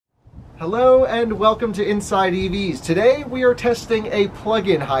Hello and welcome to Inside EVs. Today we are testing a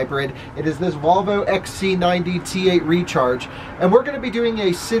plug-in hybrid. It is this Volvo XC90 T8 Recharge, and we're going to be doing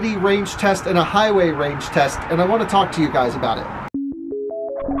a city range test and a highway range test, and I want to talk to you guys about it.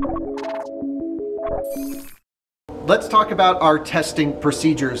 Let's talk about our testing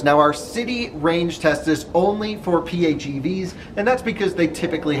procedures. Now, our city range test is only for PHEVs, and that's because they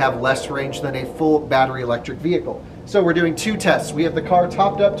typically have less range than a full battery electric vehicle. So we're doing two tests. We have the car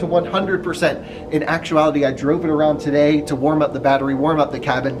topped up to 100%. In actuality, I drove it around today to warm up the battery, warm up the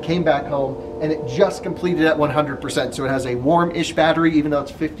cabin, came back home, and it just completed at 100%. So it has a warm-ish battery, even though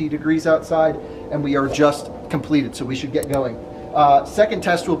it's 50 degrees outside, and we are just completed, so we should get going. Second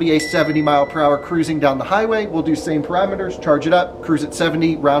test will be a 70 mile per hour cruising down the highway. We'll do same parameters, charge it up, cruise at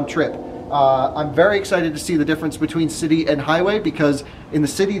 70, round trip. I'm very excited to see the difference between city and highway, because in the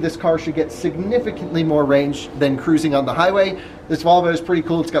city this car should get significantly more range than cruising on the highway. This Volvo is pretty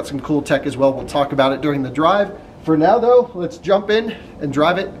cool. It's got some cool tech as well. We'll talk about it during the drive. For now though, let's jump in and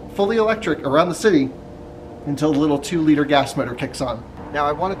drive it fully electric around the city until the little 2-liter gas motor kicks on. Now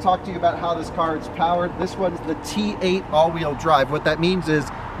I want to talk to you about how this car is powered. This one's the T8 all-wheel drive. What that means is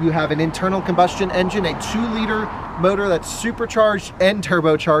you have an internal combustion engine, a 2-liter motor that's supercharged and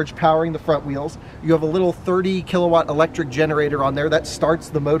turbocharged, powering the front wheels. You have a little 30 kilowatt electric generator on there that starts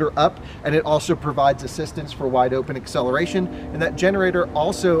the motor up, and it also provides assistance for wide open acceleration. And that generator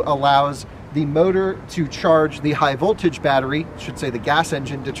also allows the motor to charge the high voltage battery, I should say the gas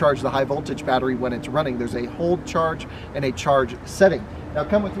engine, to charge the high voltage battery when it's running. There's a hold charge and a charge setting. Now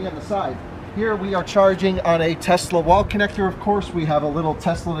come with me on the side. Here we are charging on a Tesla wall connector. Of course, we have a little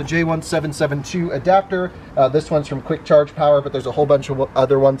Tesla J1772 adapter. This one's from Quick Charge Power, but there's a whole bunch of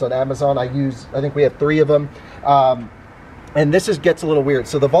other ones on Amazon. I think we have 3 of them. And this gets a little weird.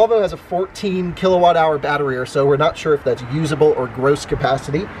 So the Volvo has a 14 kilowatt hour battery or so. We're not sure if that's usable or gross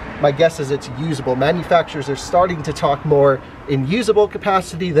capacity. My guess is it's usable. Manufacturers are starting to talk more in usable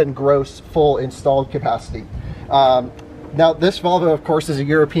capacity than gross full installed capacity. Now this Volvo, of course, is a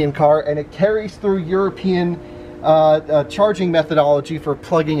European car, and it carries through European charging methodology for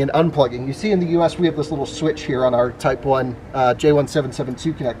plugging and unplugging. You see in the US we have this little switch here on our Type 1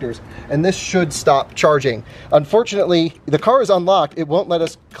 J1772 connectors, and this should stop charging. Unfortunately, the car is unlocked. It won't let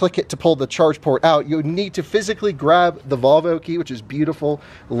us click it to pull the charge port out. You need to physically grab the Volvo key, which is beautiful,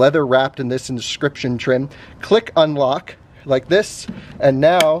 leather wrapped in this inscription trim, click unlock like this, and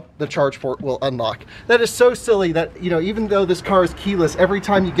now the charge port will unlock. That is so silly that, you know, even though this car is keyless, every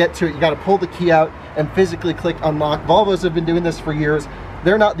time you get to it, you got to pull the key out and physically click unlock. Volvos have been doing this for years.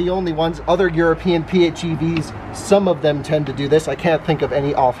 They're not the only ones. Other European PHEVs, some of them tend to do this. I can't think of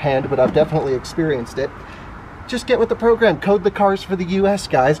any offhand, but I've definitely experienced it. Just get with the program. Code the cars for the US,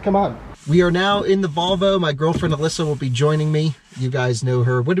 guys. Come on. We are now in the Volvo. My girlfriend Alyssa will be joining me. You guys know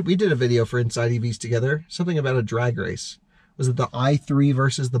her. We did a video for Inside EVs together. Something about a drag race. Was it the i3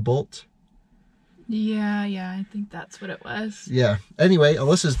 versus the Bolt? Yeah, I think that's what it was. Yeah. Anyway,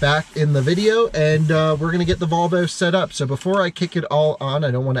 Alyssa's back in the video, and we're going to get the Volvo set up. So before I kick it all on,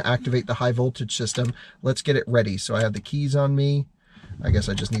 I don't want to activate the high voltage system. Let's get it ready. So I have the keys on me. I guess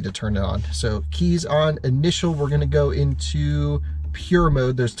I just need to turn it on. So keys on, initial, we're going to go into pure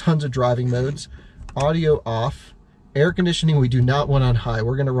mode. There's tons of driving modes. Audio off. Air conditioning, we do not want on high.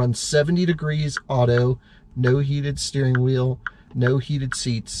 We're going to run 70 degrees auto. No heated steering wheel, no heated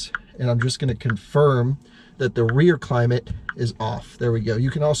seats, and I'm just going to confirm that the rear climate is off. There we go.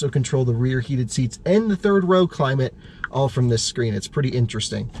 You can also control the rear heated seats and the third row climate all from this screen. It's pretty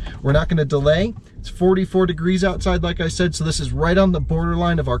interesting. We're not going to delay. It's 44 degrees outside, like I said, so this is right on the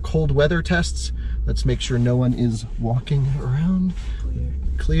borderline of our cold weather tests. Let's make sure no one is walking around.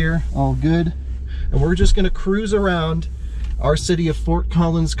 Clear, all good. And we're just going to cruise around our city of Fort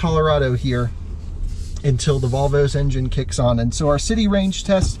Collins, Colorado here until the Volvo's engine kicks on. And so our city range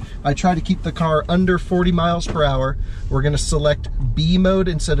test, I try to keep the car under 40 miles per hour. We're going to select B mode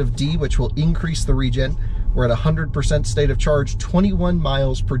instead of D, which will increase the regen. We're at 100% state of charge, 21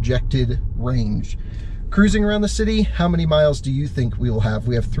 miles projected range. Cruising around the city, how many miles do you think we will have?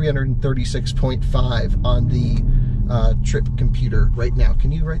 We have 336.5 on the trip computer right now.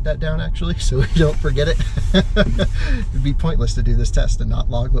 Can you write that down actually so we don't forget it? It'd be pointless to do this test and not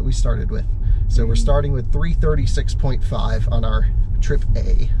log what we started with. So we're starting with 336.5 on our trip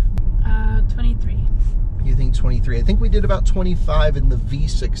A. 23. You think 23? I think we did about 25 in the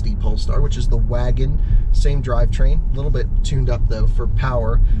V60 Polestar, which is the wagon, same drivetrain. A little bit tuned up though for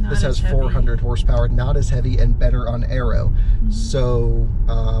power. This has 400 horsepower, not as heavy and better on aero. Mm-hmm. So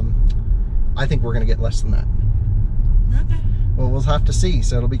I think we're gonna get less than that. Okay. Well, we'll have to see,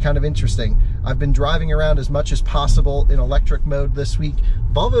 so it'll be kind of interesting. I've been driving around as much as possible in electric mode this week.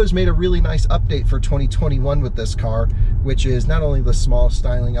 Volvo's made a really nice update for 2021 with this car, which is not only the small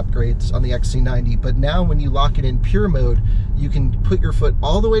styling upgrades on the XC90, but now when you lock it in pure mode, you can put your foot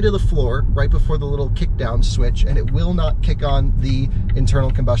all the way to the floor right before the little kick down switch, and it will not kick on the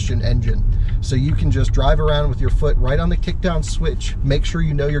internal combustion engine. So you can just drive around with your foot right on the kick down switch, make sure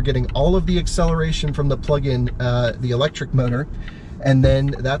you know you're getting all of the acceleration from the plug-in, the electric motor, and then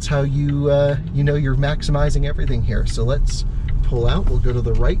that's how you you know you're maximizing everything here. So let's pull out, we'll go to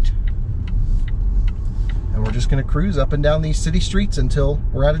the right, and we're just gonna cruise up and down these city streets until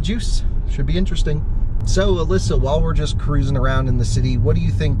we're out of juice. Should be interesting. So Alyssa, while we're just cruising around in the city, what do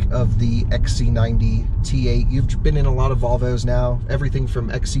you think of the XC90 T8? You've been in a lot of Volvos now, everything from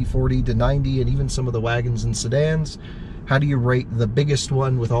XC40 to 90 and even some of the wagons and sedans. How do you rate the biggest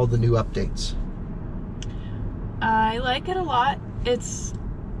one with all the new updates? I like it a lot. It's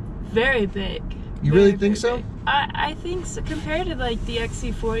very big. You really think so? I think so, compared to like the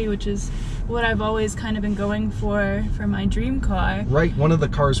XC40, which is what I've always kind of been going for my dream car. Right, one of the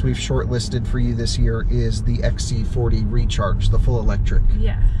cars we've shortlisted for you this year is the XC40 Recharge, the full electric.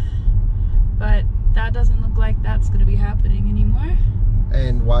 Yeah, but that doesn't look like that's going to be happening anymore.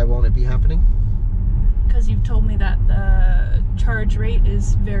 And why won't it be happening? Because you've told me that the charge rate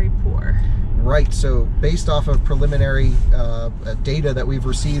is very poor. Right, so based off of preliminary data that we've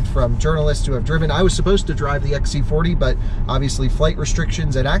received from journalists who have driven, I was supposed to drive the XC40, but obviously flight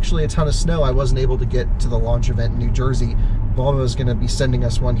restrictions and actually a ton of snow, I wasn't able to get to the launch event in New Jersey. Volvo is going to be sending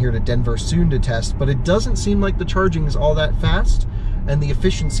us one here to Denver soon to test, but it doesn't seem like the charging is all that fast, and the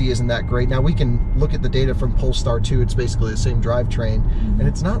efficiency isn't that great. Now we can look at the data from Polestar 2, it's basically the same drivetrain, and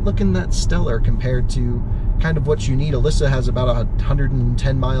it's not looking that stellar compared to kind of what you need. Alyssa has about a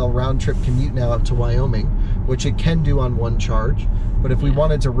 110-mile round-trip commute now up to Wyoming, which it can do on one charge, but if we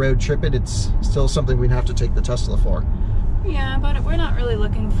wanted to road trip it, it's still something we'd have to take the Tesla for. Yeah, but we're not really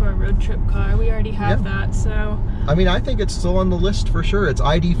looking for a road trip car. We already have that, so... I mean, I think it's still on the list for sure. It's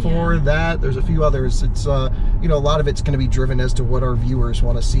ID4, that, there's a few others. It's, you know, a lot of it's going to be driven as to what our viewers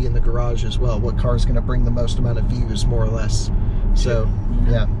want to see in the garage as well. What car is going to bring the most amount of views, more or less. So,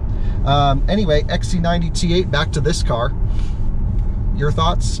 yeah. Anyway, XC90 T8, back to this car. Your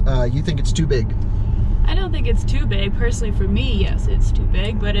thoughts? You think it's too big? I don't think it's too big. Personally, for me, yes, it's too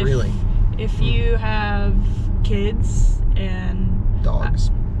big. But if you have kids and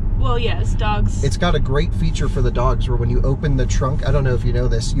dogs. Well, yes, dogs. It's got a great feature for the dogs where when you open the trunk, I don't know if you know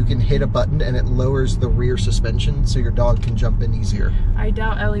this, you can hit a button and it lowers the rear suspension so your dog can jump in easier. I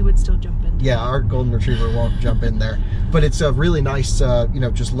doubt Ellie would still jump in. Yeah, our golden retriever won't jump in there. But it's a really nice, you know,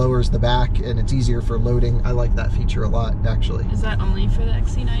 just lowers the back and it's easier for loading. I like that feature a lot, actually. Is that only for the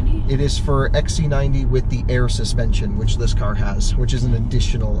XC90? It is for XC90 with the air suspension, which this car has, which is an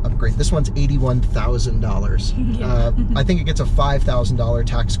additional upgrade. This one's $81,000. Yeah. I think it gets a $5,000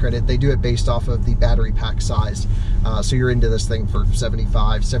 tax credit. They do it based off of the battery pack size. So you're into this thing for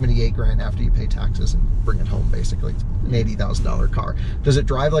 75, 78 grand after you pay taxes and bring it home, basically. It's an $80,000 car. Does it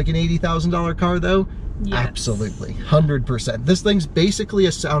drive like an $80,000 car though? Yes. Absolutely, 100%. This thing's basically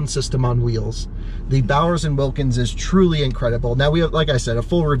a sound system on wheels. The Bowers & Wilkins is truly incredible. Now we have, like I said, a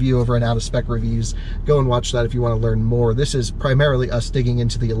full review over an Out of Spec Reviews. Go and watch that if you want to learn more. This is primarily us digging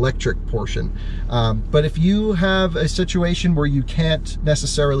into the electric portion. But if you have a situation where you can't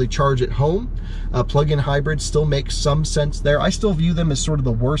necessarily charge at home, plug-in hybrid still makes some sense there. I still view them as sort of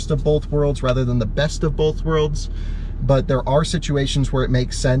the worst of both worlds rather than the best of both worlds. But there are situations where it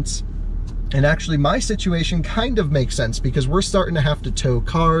makes sense. And actually my situation kind of makes sense because we're starting to have to tow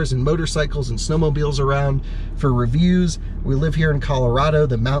cars and motorcycles and snowmobiles around for reviews. We live here in Colorado,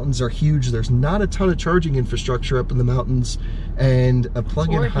 the mountains are huge, there's not a ton of charging infrastructure up in the mountains, and a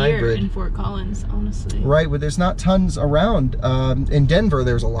plug-in hybrid. Here in Fort Collins, honestly. Right, well there's not tons around. In Denver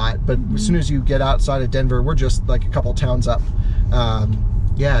there's a lot, but as soon as you get outside of Denver, we're just like a couple towns up.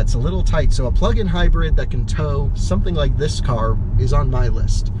 Yeah, it's a little tight, so a plug-in hybrid that can tow something like this car is on my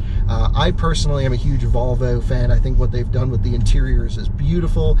list. I personally am a huge Volvo fan. I think what they've done with the interiors is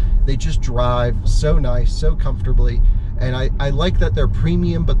beautiful. They just drive so nice, so comfortably, and I like that they're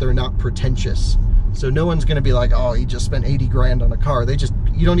premium, but they're not pretentious. So no one's gonna be like, oh, he just spent 80 grand on a car.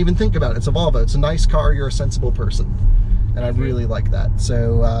 You don't even think about it. It's a Volvo, it's a nice car, you're a sensible person. And I really like that.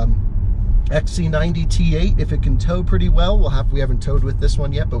 So, XC90 T8, if it can tow pretty well, we haven't towed with this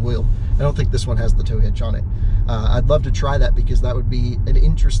one yet, but I don't think this one has the tow hitch on it. I'd love to try that because that would be an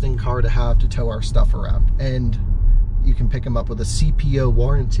interesting car to have to tow our stuff around. And you can pick them up with a CPO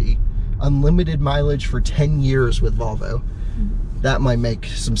warranty, unlimited mileage for 10 years with Volvo. that might make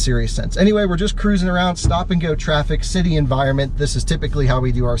some serious sense. Anyway, we're just cruising around, stop and go traffic, city environment. This is typically how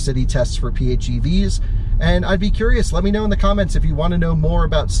we do our city tests for PHEVs. And I'd be curious, let me know in the comments if you want to know more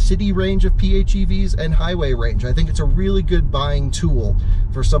about city range of PHEVs and highway range. I think it's a really good buying tool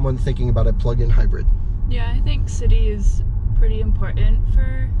for someone thinking about a plug-in hybrid. Yeah, I think city is pretty important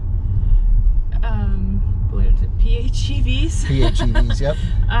for, what is it, PHEVs? PHEVs, yep.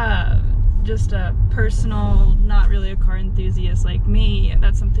 Just a personal, not really a car enthusiast like me,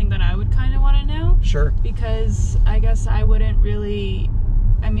 that's something that I would kind of want to know. Sure. Because I guess I wouldn't really,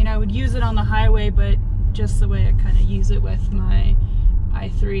 I mean, I would use it on the highway, but just the way I kind of use it with my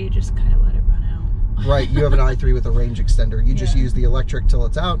i3, just kind of let it run out. Right, you have an i3 with a range extender. You just use the electric till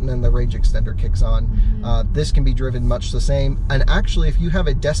it's out, and then the range extender kicks on. Mm-hmm. This can be driven much the same. And actually, if you have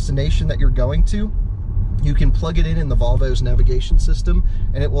a destination that you're going to, you can plug it in the Volvo's navigation system,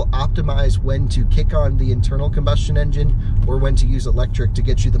 and it will optimize when to kick on the internal combustion engine or when to use electric to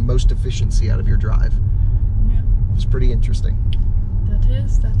get you the most efficiency out of your drive. Yeah. It's pretty interesting.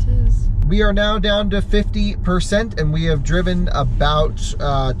 That is. We are now down to 50%, and we have driven about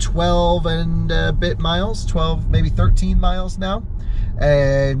 12 and a bit miles, 12, maybe 13 miles now.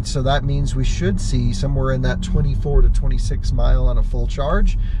 And so that means we should see somewhere in that 24 to 26 mile on a full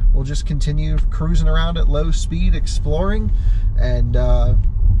charge. We'll just continue cruising around at low speed, exploring. And,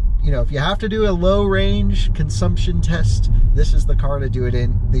 you know, if you have to do a low range consumption test, this is the car to do it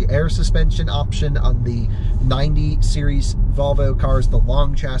in. The air suspension option on the 90 series Volvo cars, the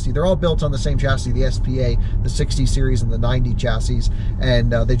long chassis, they're all built on the same chassis, the SPA, the 60 series and the 90 chassis,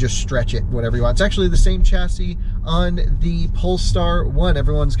 and they just stretch it whatever you want. It's actually the same chassis on the Polestar 1.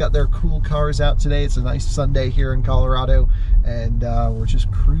 Everyone's got their cool cars out today. It's a nice Sunday here in Colorado, and we're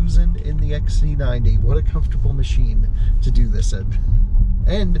just cruising in the XC90. What a comfortable machine to do this in.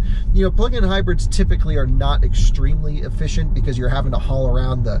 And, you know, plug-in hybrids typically are not extremely efficient because you're having to haul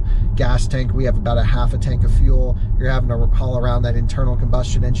around the gas tank. We have about a half a tank of fuel. You're having to haul around that internal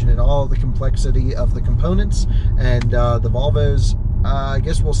combustion engine and all the complexity of the components. And the Volvos, I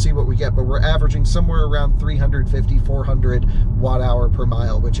guess we'll see what we get, but we're averaging somewhere around 350, 400 watt-hour per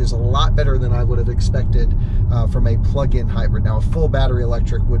mile, which is a lot better than I would have expected from a plug-in hybrid. Now, a full battery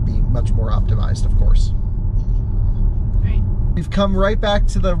electric would be much more optimized, of course. We've come right back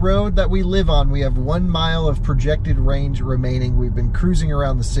to the road that we live on. We have 1 mile of projected range remaining. We've been cruising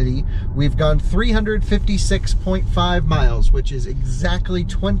around the city. We've gone 356.5 miles, which is exactly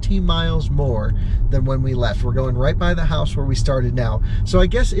 20 miles more than when we left. We're going right by the house where we started now. So I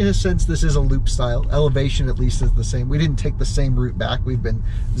guess in a sense this is a loop style. Elevation at least is the same. We didn't take the same route back. We've been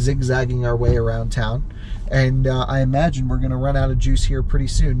zigzagging our way around town. And I imagine we're going to run out of juice here pretty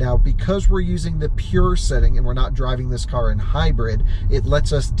soon. Now, because we're using the pure setting and we're not driving this car in hybrid, it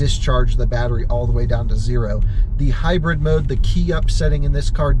lets us discharge the battery all the way down to 0. The hybrid mode, the key up setting in this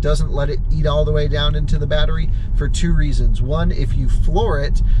car, doesn't let it eat all the way down into the battery for 2 reasons. One, if you floor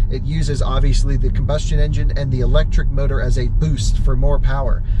it, it uses obviously the combustion engine and the electric motor as a boost for more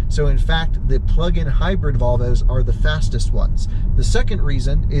power. So in fact, the plug-in hybrid Volvos are the fastest ones. The second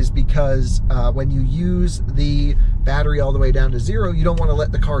reason is because when you use the battery all the way down to 0, you don't want to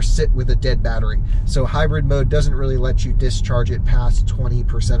let the car sit with a dead battery. So hybrid mode doesn't really let you discharge it past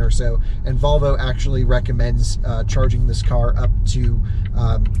 20% or so, and Volvo actually recommends charging this car up to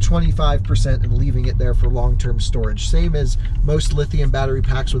 25% and leaving it there for long-term storage. Same as most lithium battery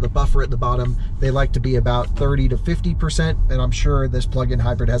packs with a buffer at the bottom. They like to be about 30 to 50%, and I'm sure this plug-in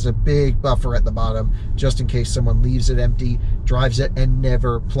hybrid has a big buffer at the bottom just in case someone leaves it empty, drives it, and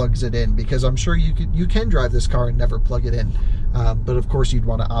never plugs it in, because I'm sure you can drive this car and never plug it in, but of course you'd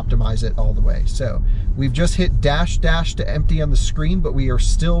want to optimize it all the way. So we've just hit dash to empty on the screen, but we are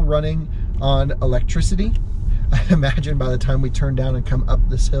still running on electricity. I imagine by the time we turn down and come up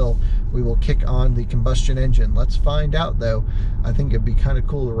this hill, we will kick on the combustion engine. Let's find out though. I think it'd be kind of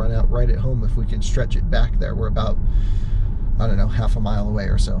cool to run out right at home if we can stretch it back there. We're about, I don't know, half a mile away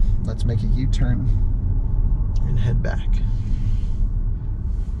or so. Let's make a U-turn and head back.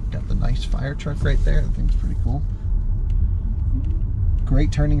 Got the nice fire truck right there. That thing's pretty cool.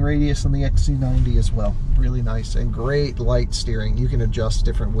 Great turning radius on the XC90 as well. Really nice, and great light steering. You can adjust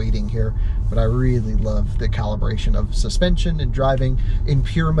different weighting here, but I really love the calibration of suspension and driving in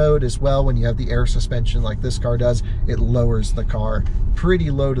pure mode as well. When you have the air suspension like this car does, it lowers the car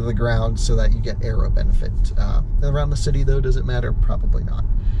pretty low to the ground so that you get aero benefit. Around the city though, does it matter? Probably not.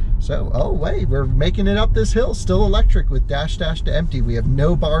 So, oh wait, we're making it up this hill, still electric with dash to empty. We have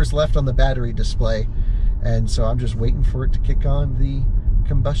no bars left on the battery display, and so I'm just waiting for it to kick on the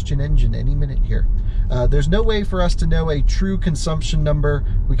combustion engine any minute here. There's no way for us to know a true consumption number.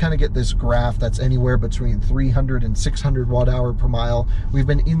 We kind of get this graph that's anywhere between 300 and 600 watt-hour per mile. We've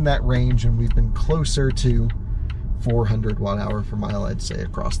been in that range, and we've been closer to 400 watt-hour per mile, I'd say,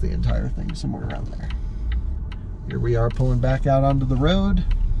 across the entire thing, somewhere around there. Here we are pulling back out onto the road.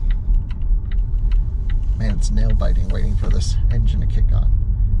 Man, it's nail biting waiting for this engine to kick on.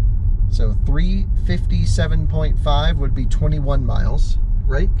 So 357.5 would be 21 miles,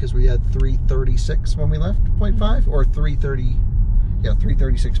 right? Because we had 336 when we left, 0.5, or 330, yeah,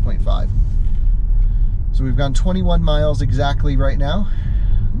 336.5. So we've gone 21 miles exactly right now.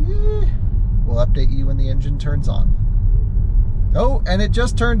 We'll update you when the engine turns on. Oh, and it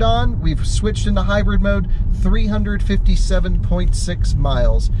just turned on. We've switched into hybrid mode, 357.6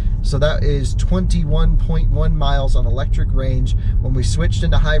 miles. So that is 21.1 miles on electric range. When we switched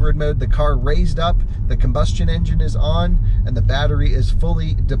into hybrid mode, the car raised up, the combustion engine is on, and the battery is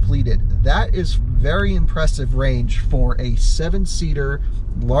fully depleted. That is very impressive range for a 7-seater,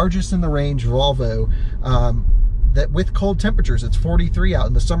 largest in the range Volvo. That with cold temperatures, it's 43 out.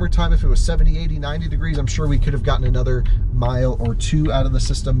 In the summertime, if it was 70, 80, 90 degrees, I'm sure we could have gotten another mile or two out of the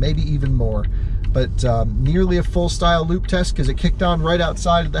system, maybe even more. But nearly a full style loop test because it kicked on right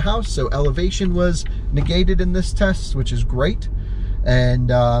outside of the house. So elevation was negated in this test, which is great. And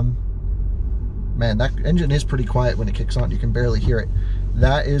man, that engine is pretty quiet when it kicks on. You can barely hear it.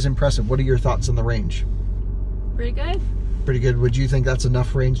 That is impressive. What are your thoughts on the range? Pretty good. Pretty good. Would you think that's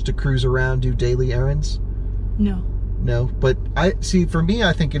enough range to cruise around, do daily errands? No. No, but I see, for me,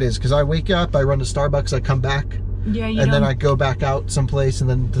 I think it is, because I wake up, I run to Starbucks, I come back, yeah, and then I go back out someplace, and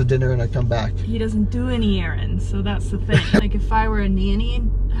then to dinner, and I come back. He doesn't do any errands, so that's the thing. Like, if I were a nanny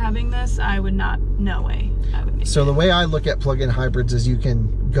having this, I would not, no way. I would. So the way I look at plug-in hybrids is you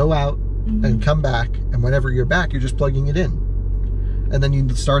can go out and come back, and whenever you're back, you're just plugging it in. And then you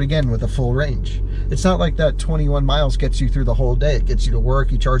start again with a full range. It's not like that 21 miles gets you through the whole day. It gets you to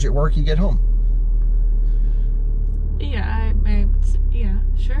work, you charge at work, you get home. Yeah, yeah,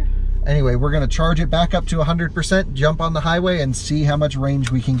 sure. Anyway, we're going to charge it back up to 100%, jump on the highway, and see how much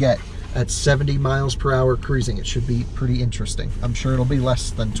range we can get at 70 miles per hour cruising. It should be pretty interesting. I'm sure it'll be less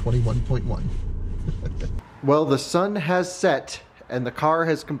than 21.1. Well, the sun has set, and the car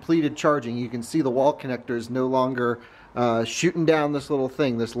has completed charging. You can see the wall connector is no longer shooting down this little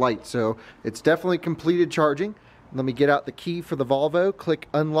thing, this light. So it's definitely completed charging. Let me get out the key for the Volvo, click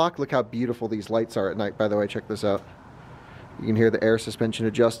unlock. Look how beautiful these lights are at night, by the way. Check this out. You can hear the air suspension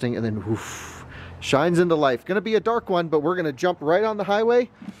adjusting, and then whoosh, shines into life. Gonna be a dark one, but we're gonna jump right on the highway,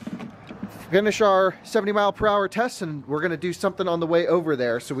 finish our 70 mile per hour test, and we're gonna do something on the way over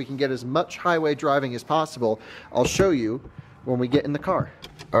there so we can get as much highway driving as possible. I'll show you when we get in the car.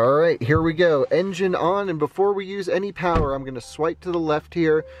 All right, here we go. Engine on, and before we use any power, I'm gonna swipe to the left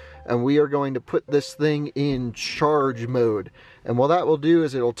here, and we are going to put this thing in charge mode. And what that will do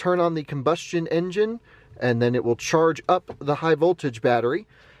is it'll turn on the combustion engine, and then it will charge up the high voltage battery.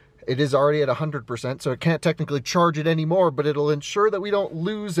 It is already at 100%, so it can't technically charge it anymore, but it'll ensure that we don't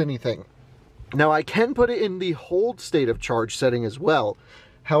lose anything. Now, I can put it in the hold state of charge setting as well.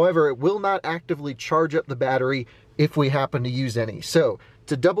 However, it will not actively charge up the battery if we happen to use any. So,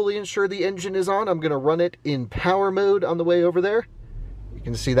 to doubly ensure the engine is on, I'm gonna run it in power mode on the way over there. You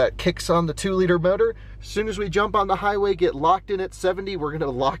can see that kicks on the 2-liter motor. As soon as we jump on the highway, get locked in at 70, we're gonna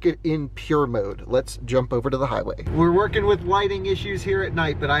lock it in pure mode. Let's jump over to the highway. We're working with lighting issues here at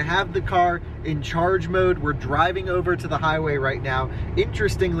night, but I have the car in charge mode. We're driving over to the highway right now.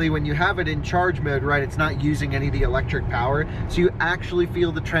 Interestingly, when you have it in charge mode, right, it's not using any of the electric power, so you actually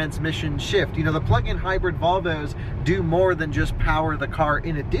feel the transmission shift. You know, the plug-in hybrid Volvos do more than just power the car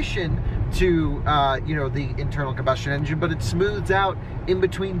in addition to, you know, the internal combustion engine, but it smooths out in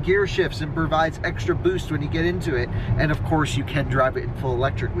between gear shifts and provides extra boost when you get into it. And of course, you can drive it in full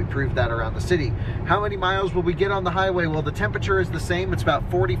electric. We proved that around the city. How many miles will we get on the highway? Well, the temperature is the same. It's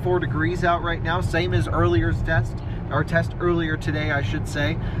about 44 degrees out right now, same as earlier's test. Our test earlier today, I should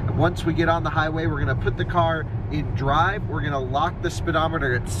say. Once we get on the highway, we're gonna put the car in drive. We're gonna lock the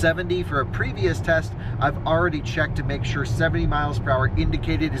speedometer at 70. For a previous test, I've already checked to make sure 70 miles per hour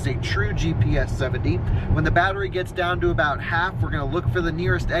indicated is a true GPS 70. When the battery gets down to about half, we're gonna look for the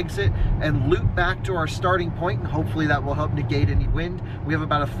nearest exit and loop back to our starting point, and hopefully that will help negate any wind. We have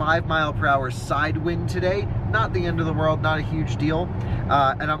about a 5 mile per hour side wind today. Not the end of the world, not a huge deal.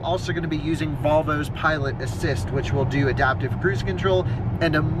 And I'm also gonna be using Volvo's Pilot Assist, which will do adaptive cruise control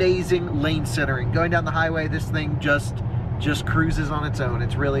and amazing lane centering. Going down the highway, this thing just just cruises on its own.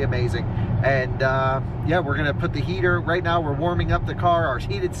 It's really amazing. And yeah, we're gonna put the heater, right now we're warming up the car. Our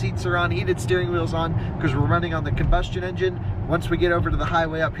heated seats are on, heated steering wheel's on, because we're running on the combustion engine. Once we get over to the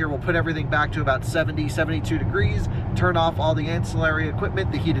highway up here, we'll put everything back to about 70, 72 degrees, turn off all the ancillary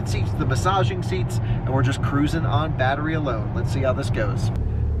equipment, the heated seats, the massaging seats, and we're just cruising on battery alone. Let's see how this goes.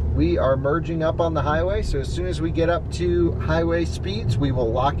 We are merging up on the highway, so as soon as we get up to highway speeds, we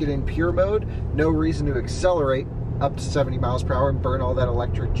will lock it in pure mode. No reason to accelerate up to 70 miles per hour and burn all that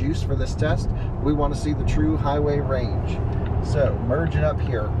electric juice for this test. We want to see the true highway range. So, merging up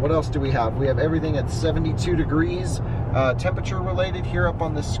here. What else do we have? We have everything at 72 degrees, temperature related here up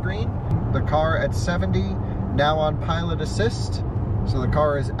on the screen. The car at 70, now on pilot assist. So the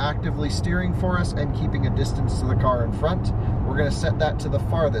car is actively steering for us and keeping a distance to the car in front. We're gonna set that to the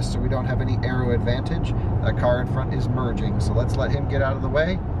farthest so we don't have any aero advantage. That car in front is merging. So let's let him get out of the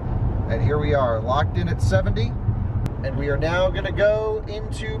way. And here we are, locked in at 70. And we are now gonna go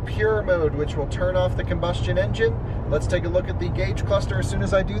into pure mode, which will turn off the combustion engine. Let's take a look at the gauge cluster as soon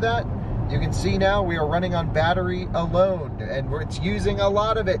as I do that. You can see now we are running on battery alone, and it's using a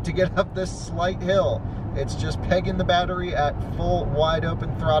lot of it to get up this slight hill. It's just pegging the battery at full wide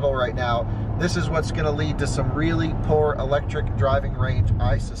open throttle right now. This is what's gonna lead to some really poor electric driving range,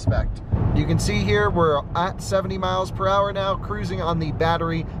 I suspect. You can see here we're at 70 miles per hour now, cruising on the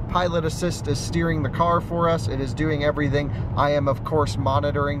battery. Pilot assist is steering the car for us. It is doing everything. I am, of course,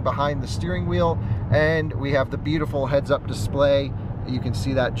 monitoring behind the steering wheel, and we have the beautiful heads-up display. You can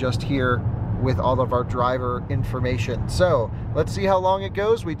see that just here with all of our driver information. So let's see how long it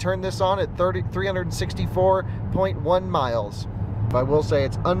goes. We turn this on at 364.1 miles. I will say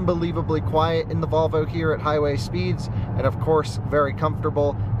it's unbelievably quiet in the Volvo here at highway speeds, and of course very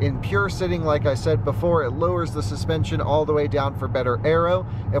comfortable. In pure sitting, like I said before, it lowers the suspension all the way down for better aero.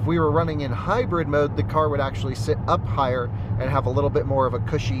 If we were running in hybrid mode, the car would actually sit up higher and have a little bit more of a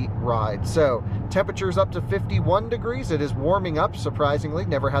cushy ride. So temperature's up to 51 degrees. It is warming up, surprisingly.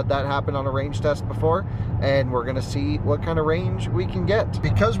 Never had that happen on a range test before, and we're gonna see what kind of range we can get.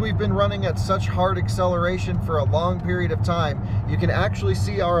 Because we've been running at such hard acceleration for a long period of time, you can actually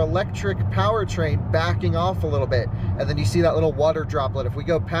see our electric powertrain backing off a little bit, and then you see that little water droplet. If we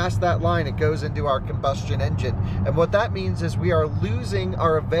go past that line, it goes into our combustion engine, and what that means is we are losing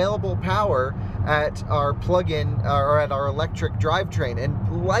our available power at our plug-in or at our electric drivetrain, and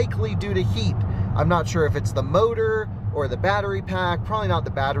likely due to heat. I'm not sure if it's the motor or the battery pack, probably not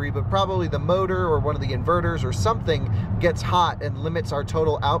the battery, but probably the motor or one of the inverters or something gets hot and limits our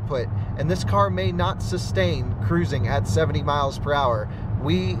total output, and this car may not sustain cruising at 70 miles per hour.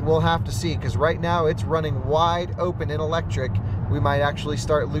 We will have to see, because right now it's running wide open in electric. We might actually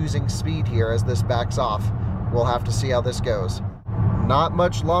start losing speed here as this backs off. We'll have to see how this goes. Not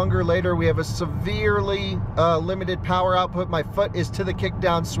much longer later, we have a severely limited power output. My foot is to the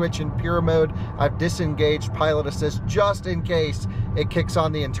kickdown switch in pure mode. I've disengaged pilot assist just in case it kicks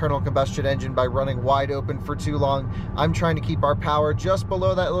on the internal combustion engine by running wide open for too long. I'm trying to keep our power just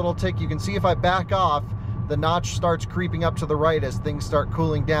below that little tick. You can see if I back off, the notch starts creeping up to the right as things start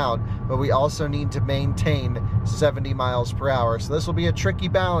cooling down, but we also need to maintain 70 miles per hour. So this will be a tricky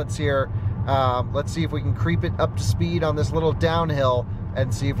balance here. Let's see if we can creep it up to speed on this little downhill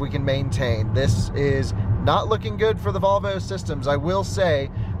and see if we can maintain. This is not looking good for the Volvo systems. I will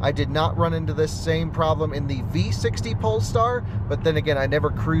say I did not run into this same problem in the V60 Polestar, but then again, I never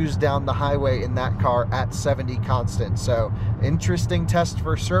cruised down the highway in that car at 70 constant. So interesting test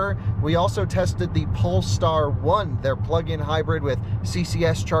for sure. We also tested the Polestar 1, their plug-in hybrid with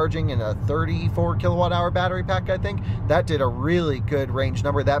CCS charging and a 34 kilowatt hour battery pack, I think. That did a really good range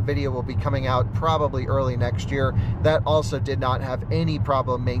number. That video will be coming out probably early next year. That also did not have any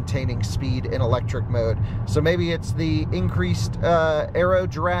problem maintaining speed in electric mode. So maybe it's the increased aero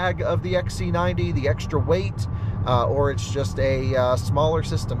drag of the XC90, the extra weight, or it's just a smaller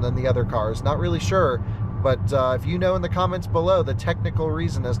system than the other cars. Not really sure, but if you know in the comments below the technical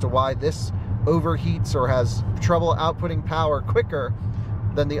reason as to why this overheats or has trouble outputting power quicker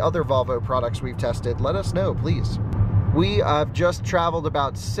than the other Volvo products we've tested, let us know, please. We have just traveled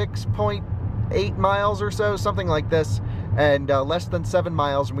about 6.8 miles or so, something like this, and less than 7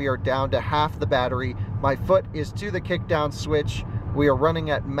 miles, and we are down to half the battery. My foot is to the kickdown switch. We are running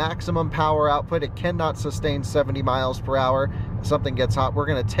at maximum power output. It cannot sustain 70 miles per hour. If something gets hot, we're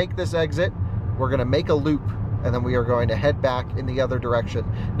gonna take this exit, we're gonna make a loop, and then we are going to head back in the other direction.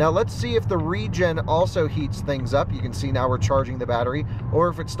 Now let's see if the regen also heats things up. You can see now we're charging the battery, or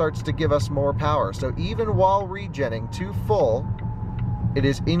if it starts to give us more power. So even while regenning to full, it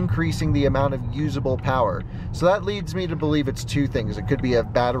is increasing the amount of usable power. So that leads me to believe it's two things. It could be a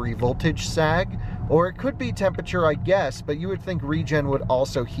battery voltage sag, Or it could be temperature, I guess, but you would think regen would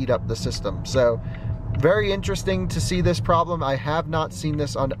also heat up the system. So very interesting to see this problem. I have not seen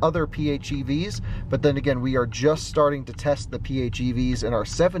this on other PHEVs, but then again, we are just starting to test the PHEVs in our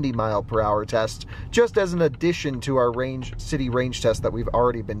 70 mile per hour test, just as an addition to our city range test that we've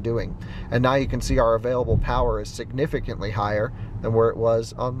already been doing. And now you can see our available power is significantly higher than where it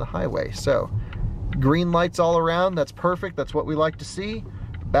was on the highway. So green lights all around, that's perfect. That's what we like to see.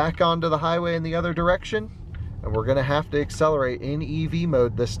 Back onto the highway in the other direction, and we're gonna have to accelerate in EV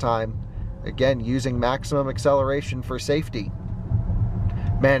mode this time. Again, using maximum acceleration for safety.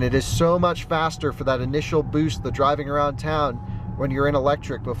 Man, it is so much faster for that initial boost, the driving around town when you're in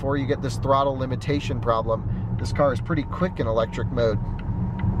electric before you get this throttle limitation problem. This car is pretty quick in electric mode,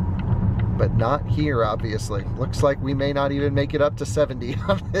 but not here, obviously. Looks like we may not even make it up to 70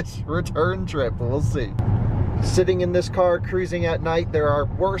 on this return trip. We'll see. Sitting in this car, cruising at night, there are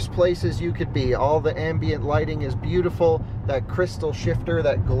worse places you could be. All the ambient lighting is beautiful. That crystal shifter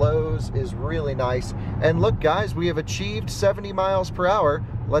that glows is really nice. And look, guys, we have achieved 70 miles per hour.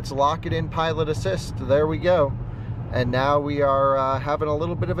 Let's lock it in pilot assist. There we go. And now we are having a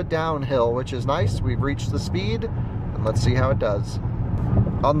little bit of a downhill, which is nice. We've reached the speed, and let's see how it does.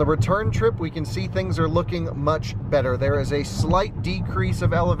 On the return trip, we can see things are looking much better. There is a slight decrease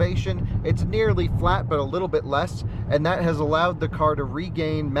of elevation. It's nearly flat, but a little bit less, and that has allowed the car to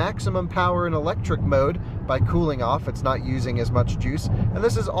regain maximum power in electric mode by cooling off. It's not using as much juice. And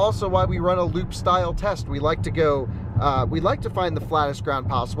this is also why we run a loop style test. We like to go, we like to find the flattest ground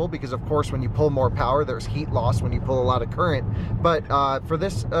possible, because of course when you pull more power, there's heat loss when you pull a lot of current. But for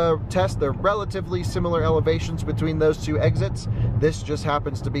this test, they're relatively similar elevations between those two exits. This just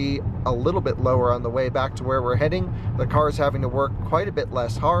happens to be a little bit lower on the way back to where we're heading. The car is having to work quite a bit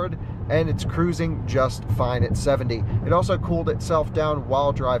less hard, and it's cruising just fine at 70. It also cooled itself down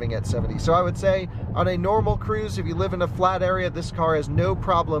while driving at 70. So I would say on a normal cruise, if you live in a flat area, this car has no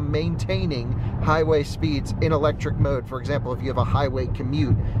problem maintaining highway speeds in electric mode. For example, if you have a highway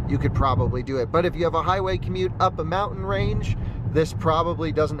commute, you could probably do it. But if you have a highway commute up a mountain range, this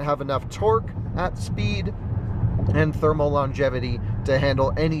probably doesn't have enough torque at speed and thermal longevity to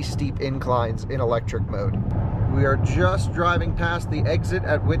handle any steep inclines in electric mode. We are just driving past the exit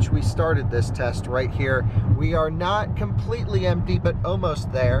at which we started this test right here. We are not completely empty, but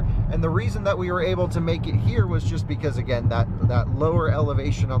almost there. And the reason that we were able to make it here was just because, again, that lower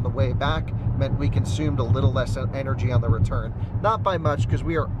elevation on the way back meant we consumed a little less energy on the return. Not by much, because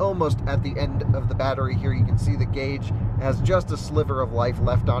we are almost at the end of the battery here. You can see the gauge has just a sliver of life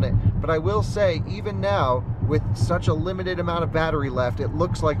left on it. But I will say, even now, with such a limited amount of battery left, it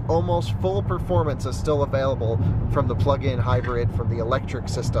looks like almost full performance is still available from the plug-in hybrid from the electric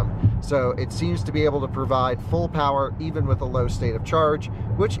system. So it seems to be able to provide full power even with a low state of charge,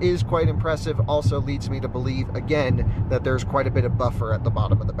 which is quite impressive. Also leads me to believe, again, that there's quite a bit of buffer at the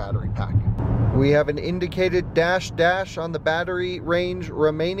bottom of the battery pack. We have an indicated dash on the battery range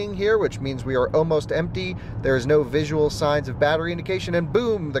remaining here, which means we are almost empty. There's no visual signs of battery indication, and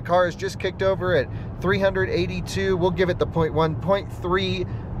boom, the car is just kicked over at 382. We'll give it the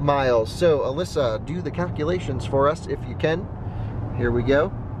 0.3 miles. So Alyssa, do the calculations for us if you can. Here we go.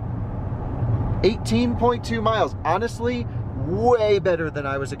 18.2 miles. Honestly, way better than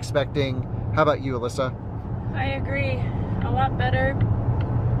I was expecting. How about you, Alyssa? I agree. A lot better.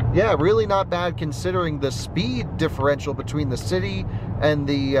 Yeah, really not bad considering the speed differential between the city and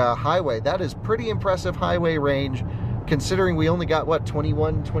the highway. That is pretty impressive highway range, considering we only got, what,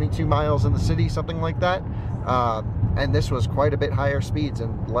 21, 22 miles in the city, something like that. And this was quite a bit higher speeds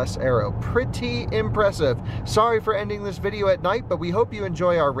and less aero. Pretty impressive. Sorry for ending this video at night, but we hope you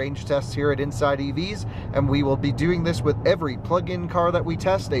enjoy our range tests here at InsideEVs, and we will be doing this with every plug-in car that we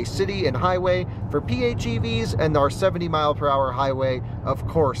test, a city and highway for PHEVs, and our 70 mile per hour highway, of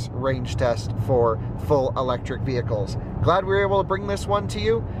course, range test for full electric vehicles. Glad we were able to bring this one to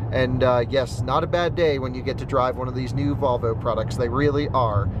you, and yes, not a bad day when you get to drive one of these new Volvo products. They really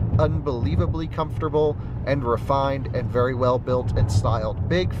are unbelievably comfortable and refined and very well built and styled.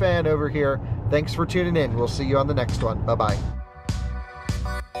 Big fan over here. Thanks for tuning in. We'll see you on the next one. Bye-bye.